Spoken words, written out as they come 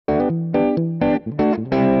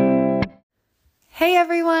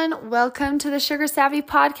everyone. Welcome to the Sugar Savvy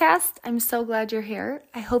Podcast. I'm so glad you're here.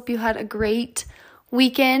 I hope you had a great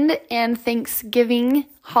weekend and Thanksgiving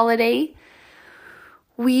holiday.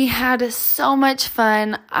 We had so much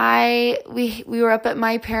fun. We were up at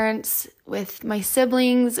my parents' with my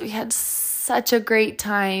siblings. We had such a great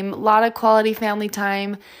time. A lot of quality family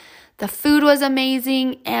time. The food was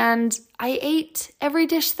amazing, and I ate every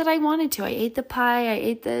dish that I wanted to. I ate the pie, I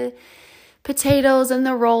ate the potatoes and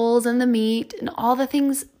the rolls and the meat and all the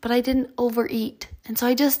things, but I didn't overeat. And so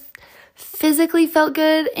I just physically felt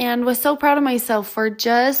good and was so proud of myself for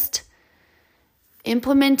just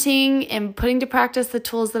implementing and putting to practice the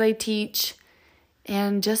tools that I teach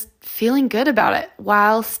and just feeling good about it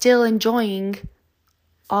while still enjoying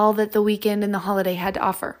all that the weekend and the holiday had to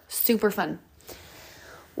offer. Super fun.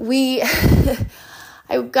 I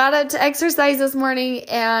got up to exercise this morning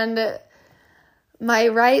and my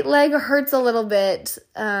right leg hurts a little bit.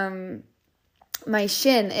 My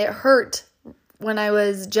shin, it hurt when I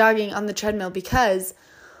was jogging on the treadmill because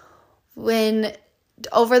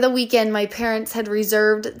over the weekend, my parents had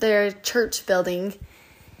reserved their church building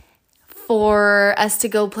for us to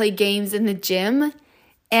go play games in the gym.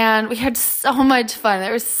 And we had so much fun.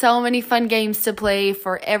 There were so many fun games to play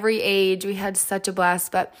for every age. We had such a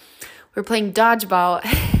blast, but we were playing dodgeball.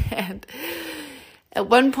 And at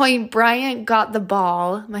one point, Bryant got the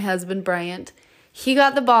ball, my husband, Bryant. He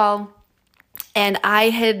got the ball, and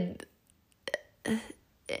I had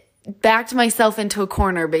backed myself into a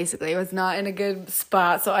corner, basically. I was not in a good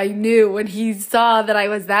spot, so I knew when he saw that I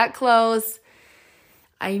was that close,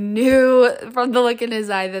 I knew from the look in his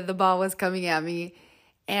eye that the ball was coming at me.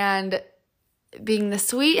 And being the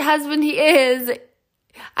sweet husband he is,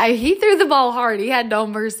 he threw the ball hard. He had no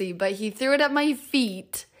mercy, but he threw it at my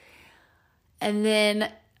feet. And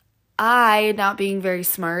then I, not being very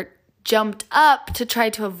smart, jumped up to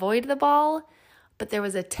try to avoid the ball. But there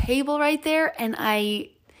was a table right there, and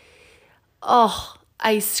I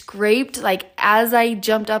scraped, as I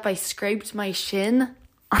jumped up, I scraped my shin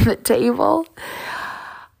on the table.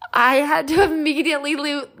 I had to immediately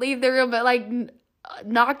leave the room, but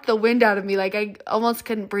knocked the wind out of me. I almost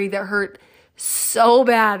couldn't breathe. It hurt so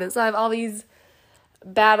bad. So I have all these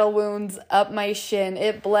battle wounds up my shin.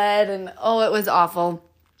 It bled and it was awful.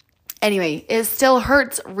 Anyway, it still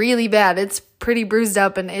hurts really bad. It's pretty bruised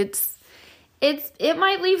up and it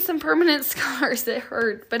might leave some permanent scars. It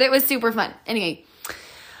hurt, but it was super fun. Anyway,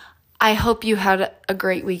 I hope you had a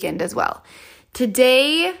great weekend as well.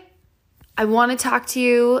 Today, I want to talk to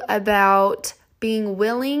you about being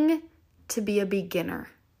willing to be a beginner.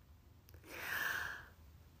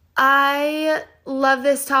 I love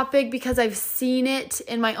this topic because I've seen it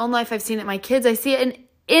in my own life. I've seen it in my kids. I see it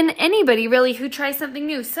in anybody really who tries something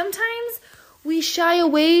new. Sometimes we shy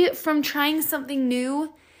away from trying something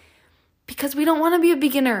new because we don't want to be a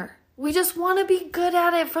beginner. We just want to be good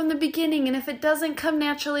at it from the beginning. And if it doesn't come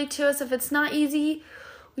naturally to us, if it's not easy,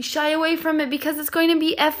 we shy away from it because it's going to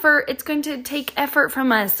be effort. It's going to take effort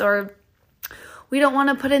from us, or we don't want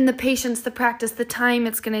to put in the patience, the practice, the time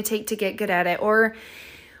it's going to take to get good at it. Or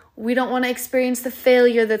we don't want to experience the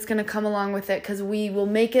failure that's going to come along with it because we will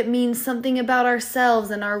make it mean something about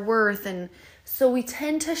ourselves and our worth. And so we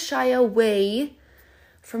tend to shy away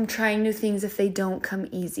from trying new things if they don't come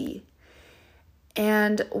easy.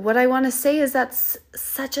 And what I want to say is that's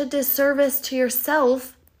such a disservice to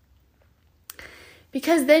yourself,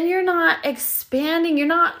 because then you're not expanding, you're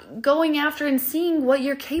not going after and seeing what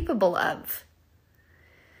you're capable of.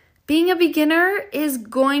 Being a beginner is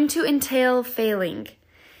going to entail failing.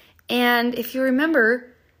 And if you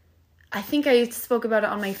remember, I think I spoke about it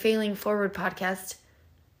on my Failing Forward podcast.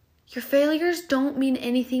 Your failures don't mean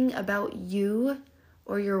anything about you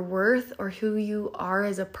or your worth or who you are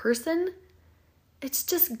as a person. It's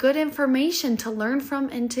just good information to learn from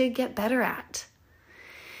and to get better at.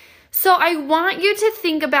 So I want you to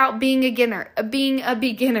think about being a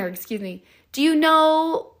beginner. Do you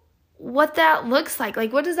know what that looks like?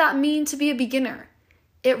 What does that mean to be a beginner?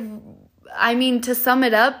 To sum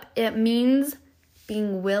it up, it means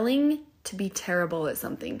being willing to be terrible at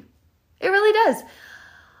something. It really does.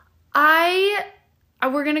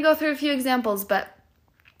 We're going to go through a few examples, but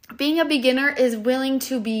being a beginner is willing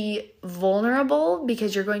to be vulnerable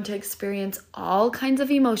because you're going to experience all kinds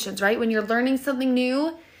of emotions, right? When you're learning something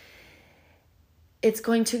new, it's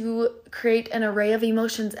going to create an array of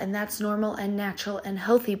emotions, and that's normal and natural and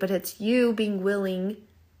healthy, but it's you being willing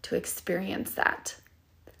to experience that.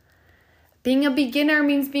 Being a beginner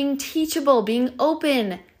means being teachable, being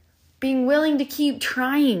open, being willing to keep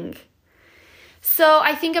trying. So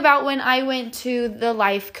I think about when I went to the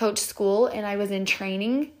life coach school and I was in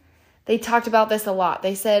training, they talked about this a lot.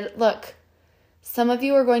 They said, look, Some of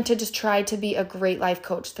you are going to just try to be a great life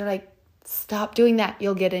coach. They're like, stop doing that.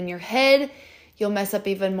 You'll get in your head. You'll mess up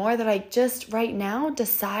even more. They're like, just right now,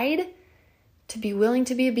 decide to be willing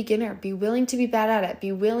to be a beginner. Be willing to be bad at it.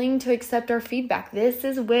 Be willing to accept our feedback. This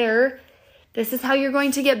is how you're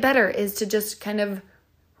going to get better, is to just kind of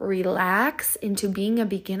relax into being a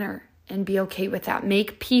beginner and be okay with that.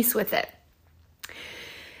 Make peace with it.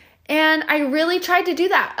 And I really tried to do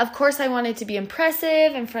that. Of course, I wanted to be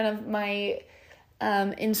impressive in front of my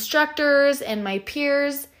instructors and my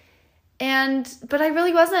peers. But I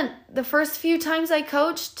really wasn't. The first few times I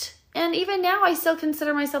coached, and even now I still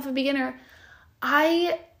consider myself a beginner,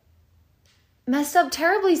 I messed up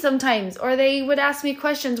terribly sometimes. Or they would ask me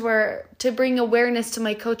questions to bring awareness to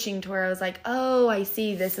my coaching, to where I was like, oh, I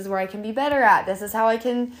see, this is where I can be better at. This is how I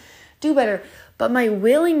can do better. But my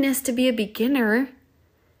willingness to be a beginner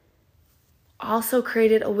also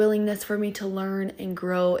created a willingness for me to learn and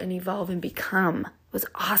grow and evolve and become. It was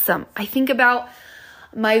awesome. I think about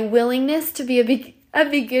my willingness to be a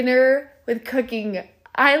beginner with cooking.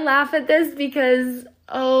 I laugh at this because,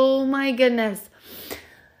 oh my goodness.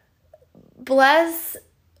 Bless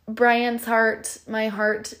Brian's heart, my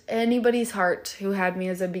heart, anybody's heart who had me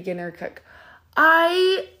as a beginner cook.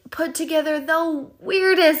 I put together the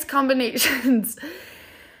weirdest combinations.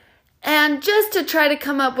 And just to try to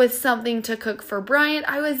come up with something to cook for Brian,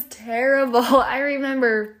 I was terrible. I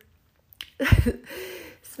remember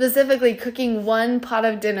specifically cooking one pot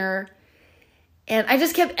of dinner, and I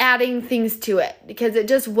just kept adding things to it because it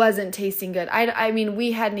just wasn't tasting good. I mean,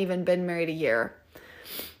 we hadn't even been married a year.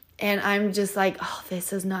 And I'm just like, oh,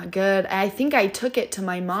 this is not good. I think I took it to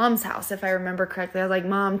my mom's house, if I remember correctly. I was like,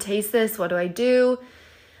 Mom, taste this. What do I do?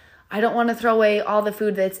 I don't want to throw away all the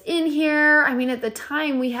food that's in here. I mean, at the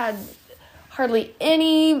time, we had hardly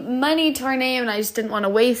any money to our name, and I just didn't want to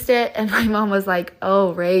waste it. And my mom was like,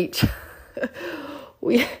 oh, Rach,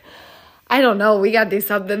 I don't know. We got to do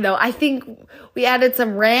something, though. I think we added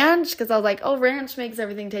some ranch because I was like, oh, ranch makes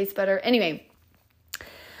everything taste better. Anyway,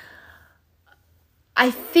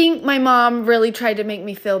 I think my mom really tried to make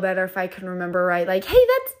me feel better, if I can remember right. Like, hey,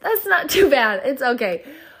 that's not too bad. It's okay.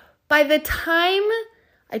 By the time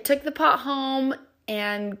I took the pot home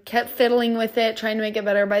and kept fiddling with it, trying to make it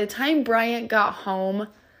better, by the time Bryant got home,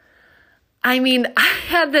 I mean, I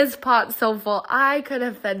had this pot so full, I could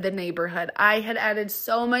have fed the neighborhood. I had added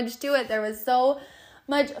so much to it. There was so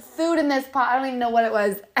much food in this pot. I don't even know what it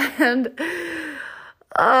was. And,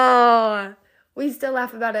 oh, we still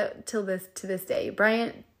laugh about it to this day.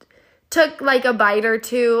 Bryant took like a bite or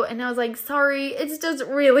two, and I was like, sorry, it's just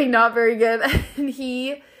really not very good. And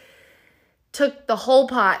he took the whole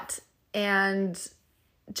pot and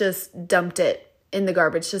just dumped it in the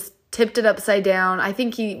garbage, just tipped it upside down. I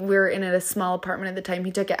think we were in a small apartment at the time.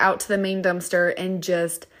 He took it out to the main dumpster and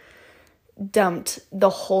just dumped the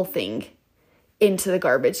whole thing into the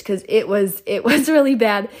garbage because it was really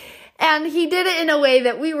bad. And he did it in a way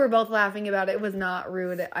that we were both laughing about. It was not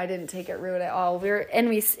rude. I didn't take it rude at all.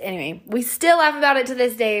 We still laugh about it to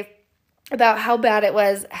this day, about how bad it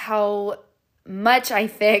was, how much I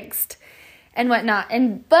fixed and whatnot.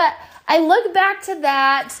 But I look back to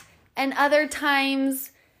that and other times,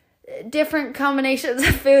 different combinations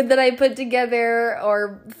of food that I put together,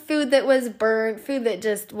 or food that was burnt, food that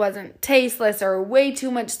just wasn't tasteless, or way too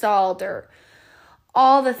much salt, or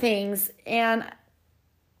all the things. And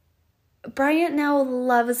Bryant now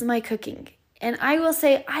loves my cooking. And I will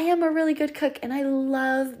say I am a really good cook, and I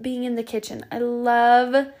love being in the kitchen. I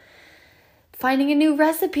love finding a new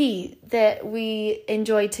recipe that we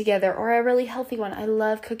enjoy together, or a really healthy one. I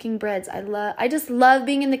love cooking breads. I just love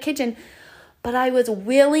being in the kitchen. But I was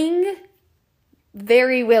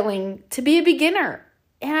very willing to be a beginner.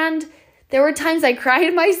 And there were times I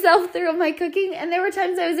cried myself through my cooking, and there were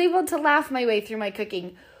times I was able to laugh my way through my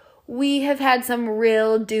cooking. We have had some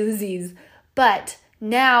real doozies, but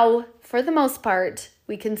now, for the most part,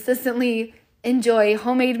 we consistently enjoy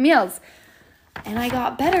homemade meals. And I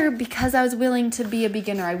got better because I was willing to be a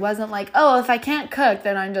beginner. I wasn't like, oh, if I can't cook,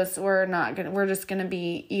 then we're just gonna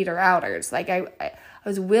be eater-outers. Like I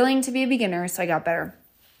was willing to be a beginner, so I got better.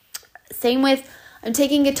 Same with, I'm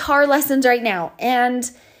taking guitar lessons right now, and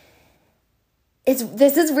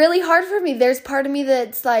this is really hard for me. There's part of me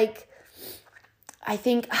that's like, I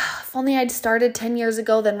think, if only I'd started 10 years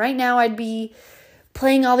ago, then right now I'd be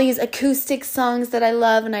playing all these acoustic songs that I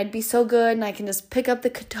love, and I'd be so good, and I can just pick up the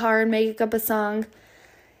guitar and make up a song.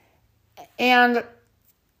 And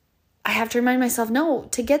I have to remind myself, no,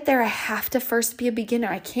 to get there, I have to first be a beginner.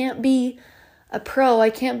 I can't be a pro.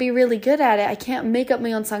 I can't be really good at it. I can't make up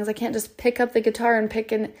my own songs. I can't just pick up the guitar and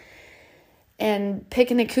and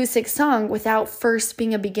pick an acoustic song without first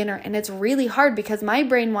being a beginner. And it's really hard because my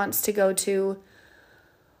brain wants to go to,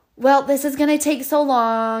 well, this is going to take so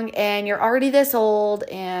long and you're already this old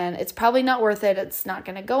and it's probably not worth it. It's not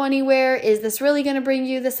going to go anywhere. Is this really going to bring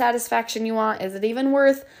you the satisfaction you want? Is it even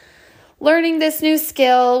worth learning this new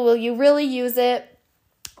skill? Will you really use it?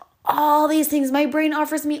 All these things my brain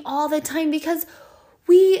offers me all the time because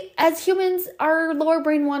we, as humans, our lower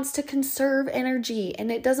brain wants to conserve energy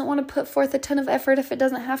and it doesn't want to put forth a ton of effort if it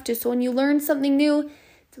doesn't have to. So when you learn something new,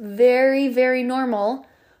 it's very, very normal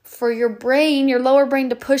for your brain, your lower brain,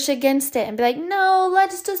 to push against it and be like, no,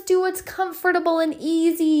 let's just do what's comfortable and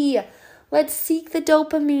easy. Let's seek the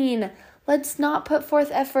dopamine. Let's not put forth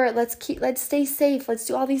effort. Let's stay safe. Let's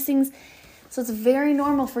do all these things. So it's very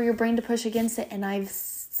normal for your brain to push against it. And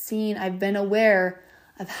I've been aware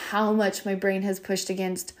of how much my brain has pushed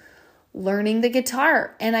against learning the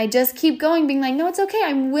guitar. And I just keep going, being like, no, it's okay.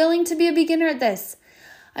 I'm willing to be a beginner at this.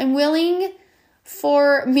 I'm willing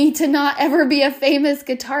for me to not ever be a famous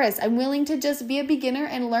guitarist. I'm willing to just be a beginner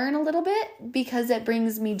and learn a little bit because it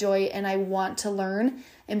brings me joy and I want to learn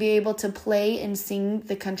and be able to play and sing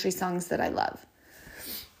the country songs that I love.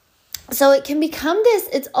 So it can become this,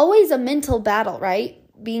 it's always a mental battle, right?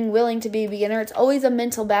 Being willing to be a beginner, it's always a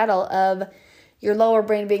mental battle of your lower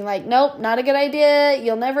brain being like, nope, not a good idea.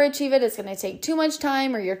 You'll never achieve it. It's going to take too much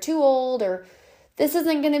time, or you're too old, or this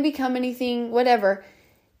isn't going to become anything, whatever.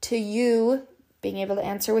 To you being able to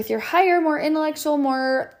answer with your higher, more intellectual,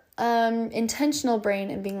 more intentional brain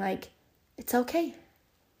and being like, it's okay.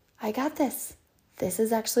 I got this. This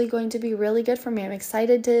is actually going to be really good for me. I'm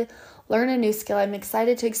excited to learn a new skill. I'm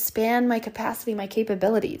excited to expand my capacity, my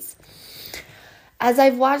capabilities. As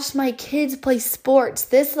I've watched my kids play sports,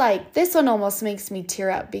 this one almost makes me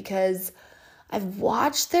tear up because I've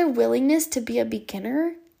watched their willingness to be a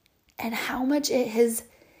beginner and how much it has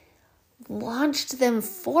launched them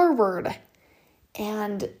forward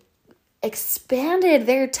and expanded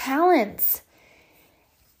their talents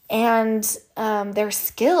and their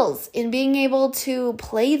skills in being able to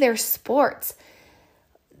play their sports.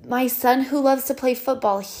 My son, who loves to play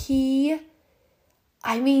football,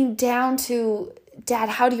 down to, Dad,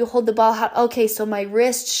 how do you hold the ball? Okay, so my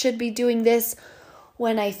wrist should be doing this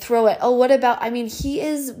when I throw it. Oh, what about, he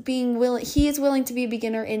is willing to be a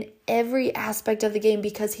beginner in every aspect of the game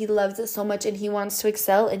because he loves it so much and he wants to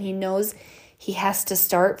excel and he knows he has to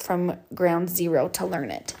start from ground zero to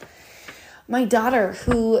learn it. My daughter,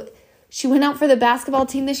 she went out for the basketball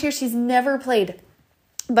team this year. She's never played,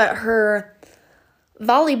 but her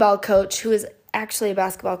volleyball coach, who is actually a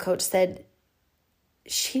basketball coach, said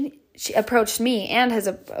she approached me and has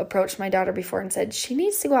approached my daughter before and said she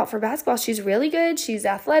needs to go out for basketball. She's really good. She's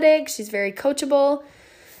athletic. She's very coachable,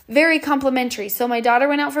 very complimentary. So my daughter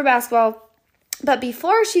went out for basketball, but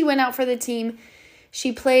before she went out for the team,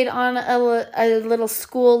 she played on a little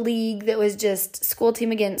school league that was just school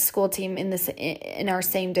team against school team in our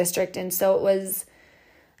same district. And so it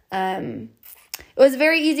was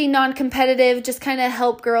very easy, non-competitive, just kind of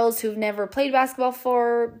help girls who've never played basketball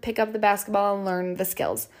before pick up the basketball and learn the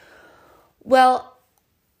skills. Well,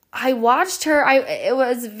 I watched her. It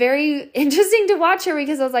was very interesting to watch her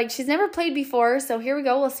because I was like, she's never played before. So here we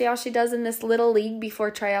go. We'll see how she does in this little league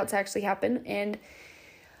before tryouts actually happen. And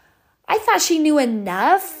I thought she knew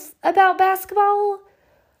enough about basketball,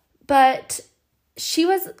 but she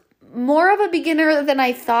was more of a beginner than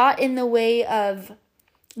I thought in the way of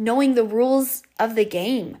knowing the rules of the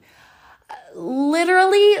game.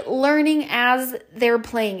 Literally learning as they're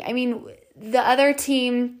playing. The other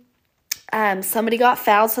team, somebody got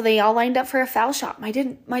fouled, so they all lined up for a foul shot.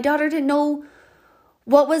 My daughter didn't know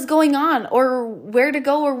what was going on or where to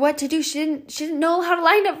go or what to do. She didn't know how to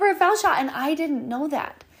line up for a foul shot, and I didn't know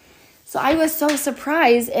that. So I was so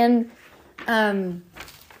surprised and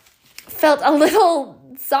felt a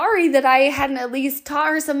little sorry that I hadn't at least taught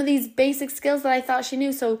her some of these basic skills that I thought she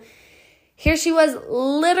knew. So here she was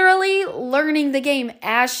literally learning the game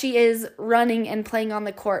as she is running and playing on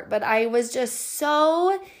the court. But I was just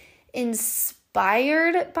so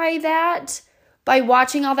inspired by that, by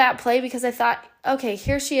watching all that play, because I thought, okay,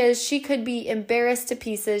 here she is. She could be embarrassed to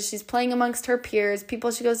pieces. She's playing amongst her peers,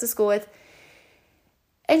 people she goes to school with.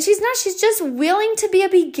 And she's not. She's just willing to be a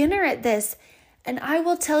beginner at this. And I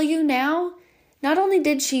will tell you now, not only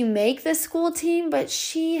did she make the school team, but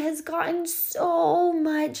she has gotten so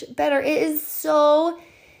much better. It is so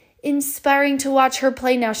inspiring to watch her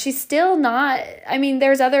play now. She's still not,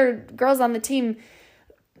 there's other girls on the team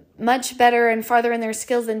much better and farther in their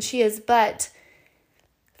skills than she is, but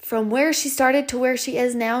from where she started to where she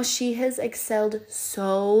is now, she has excelled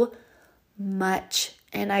so much.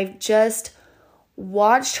 And I've just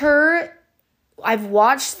watched her I've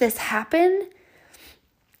watched this happen,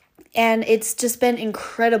 and it's just been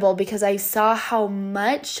incredible because I saw how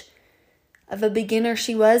much of a beginner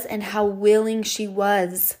she was and how willing she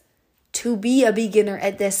was to be a beginner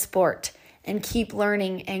at this sport and keep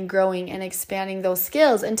learning and growing and expanding those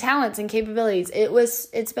skills and talents and capabilities.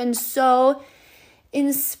 It's been so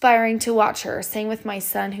inspiring to watch her. Same with my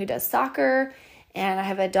son who does soccer, and I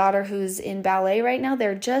have a daughter who's in ballet right now.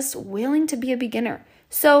 They're just willing to be a beginner.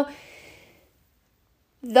 So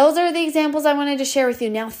those are the examples I wanted to share with you.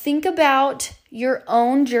 Now think about your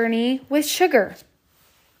own journey with sugar.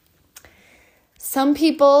 Some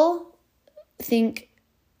people think,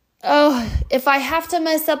 oh, if I have to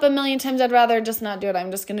mess up a million times, I'd rather just not do it.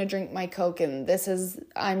 I'm just going to drink my Coke and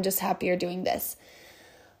I'm just happier doing this.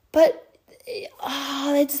 But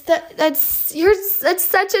that's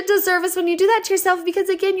such a disservice when you do that to yourself, because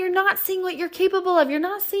again, you're not seeing what you're capable of. You're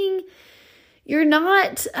not seeing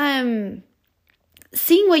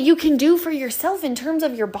what you can do for yourself in terms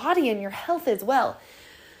of your body and your health as well.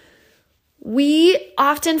 We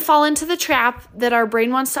often fall into the trap that our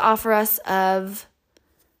brain wants to offer us of,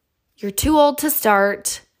 you're too old to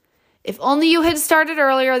start. If only you had started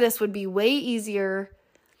earlier, this would be way easier.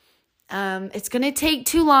 It's going to take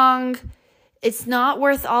too long. It's not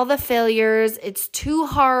worth all the failures. It's too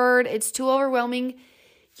hard. It's too overwhelming.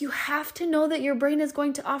 You have to know that your brain is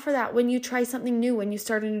going to offer that when you try something new, when you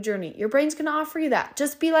start a new journey. Your brain's going to offer you that.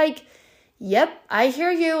 Just be like, yep, I hear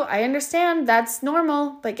you. I understand. That's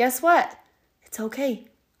normal. But guess what? It's okay.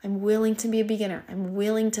 I'm willing to be a beginner. I'm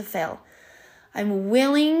willing to fail. I'm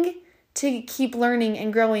willing to keep learning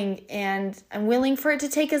and growing, and I'm willing for it to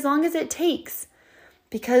take as long as it takes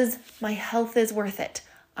because my health is worth it.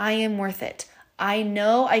 I am worth it. I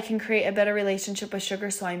know I can create a better relationship with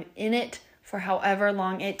sugar, so I'm in it for however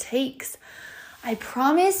long it takes. I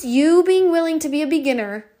promise you, being willing to be a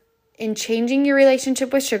beginner in changing your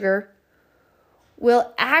relationship with sugar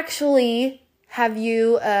will actually have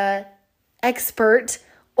you expert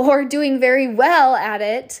or doing very well at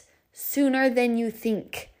it sooner than you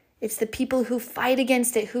think. It's the people who fight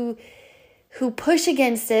against it, who push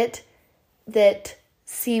against it, that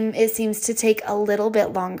seems to take a little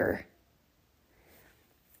bit longer.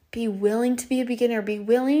 Be willing to be a beginner. Be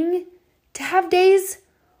willing to have days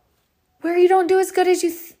where you don't do as good as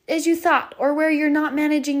you thought, or where you're not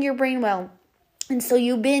managing your brain well, and so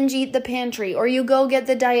you binge eat the pantry, or you go get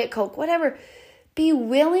the Diet Coke, whatever. Be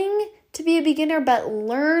willing to be a beginner, but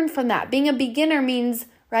learn from that. Being a beginner means,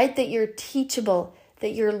 right, that you're teachable,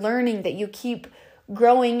 that you're learning, that you keep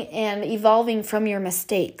growing and evolving from your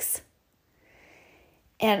mistakes.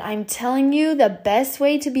 And I'm telling you, the best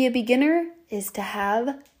way to be a beginner is to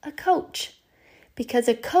have a coach, because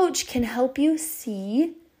a coach can help you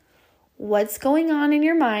see what's going on in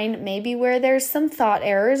your mind, maybe where there's some thought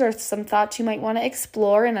errors or some thoughts you might want to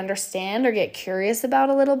explore and understand or get curious about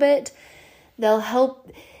a little bit. They'll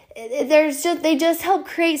help. They just help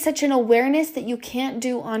create such an awareness that you can't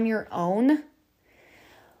do on your own.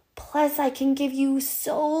 Plus, I can give you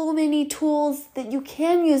so many tools that you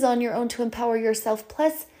can use on your own to empower yourself.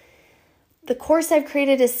 Plus, the course I've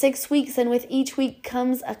created is 6 weeks, and with each week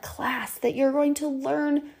comes a class that you're going to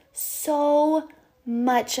learn so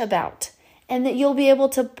much about, and that you'll be able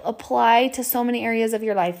to apply to so many areas of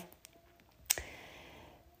your life.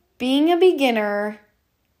 Being a beginner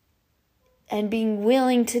and being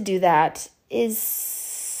willing to do that is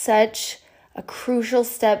such a crucial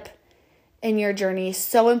step in your journey.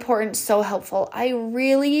 So important, so helpful. I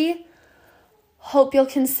really hope you'll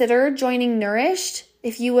consider joining Nourished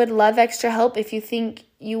if you would love extra help, if you think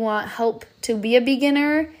you want help to be a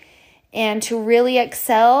beginner and to really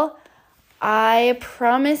excel. I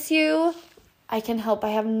promise you I can help. I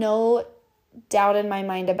have no doubt in my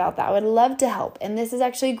mind about that. I would love to help. And this is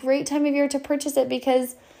actually a great time of year to purchase it,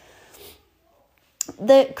 because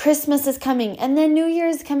the Christmas is coming and then New Year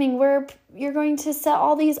is coming, where you're going to set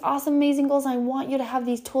all these awesome, amazing goals. I want you to have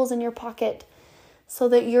these tools in your pocket so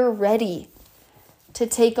that you're ready to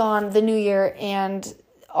take on the new year and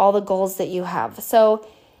all the goals that you have. So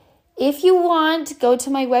if you want, go to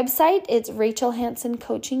my website. It's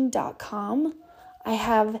rachelhansoncoaching.com. I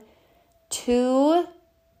have 2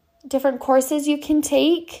 different courses you can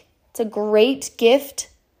take. It's a great gift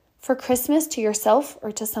for Christmas to yourself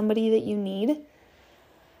or to somebody that you need.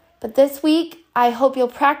 But this week, I hope you'll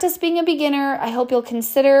practice being a beginner. I hope you'll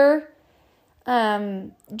consider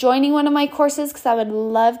joining one of my courses, because I would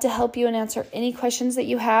love to help you and answer any questions that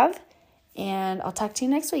you have. And I'll talk to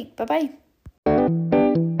you next week. Bye-bye.